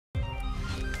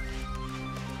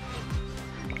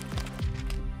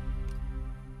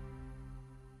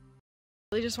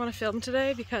I really just want to film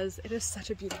today because it is such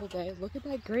a beautiful day. Look at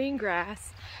that green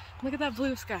grass. Look at that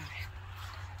blue sky.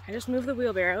 I just moved the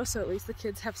wheelbarrow, so at least the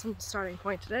kids have some starting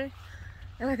point today.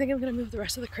 And I think I'm gonna move the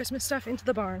rest of the Christmas stuff into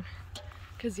the barn.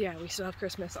 Cause yeah, we still have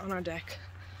Christmas on our deck.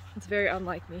 It's very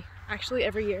unlike me. Actually,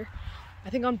 every year, I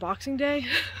think on Boxing Day,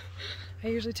 I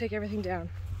usually take everything down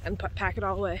and pack it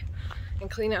all away and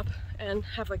clean up and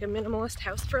have like a minimalist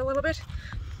house for a little bit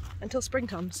until spring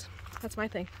comes. That's my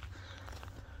thing.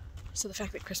 So the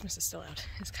fact that Christmas is still out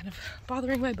is kind of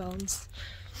bothering my bones.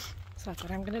 So that's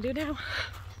what I'm gonna do now.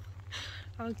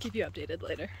 I'll keep you updated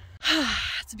later.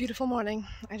 It's a beautiful morning.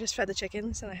 I just fed the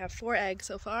chickens and I have 4 eggs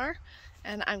so far.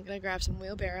 And I'm gonna grab some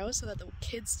wheelbarrows so that the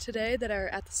kids today that are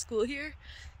at the school here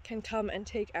can come and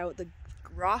take out the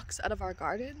rocks out of our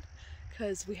garden.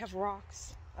 Because we have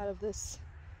rocks out of this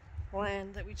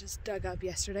land that we just dug up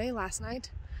last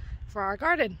night for our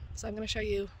garden. So I'm gonna show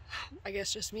you, I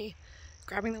guess just me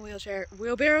grabbing the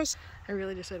wheelbarrows. I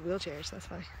really just said wheelchairs, that's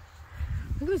funny.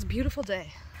 Look at this beautiful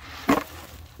day. I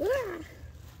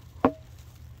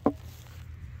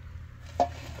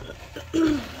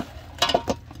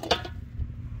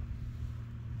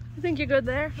think you're good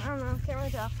there. I don't know, can't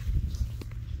really tell.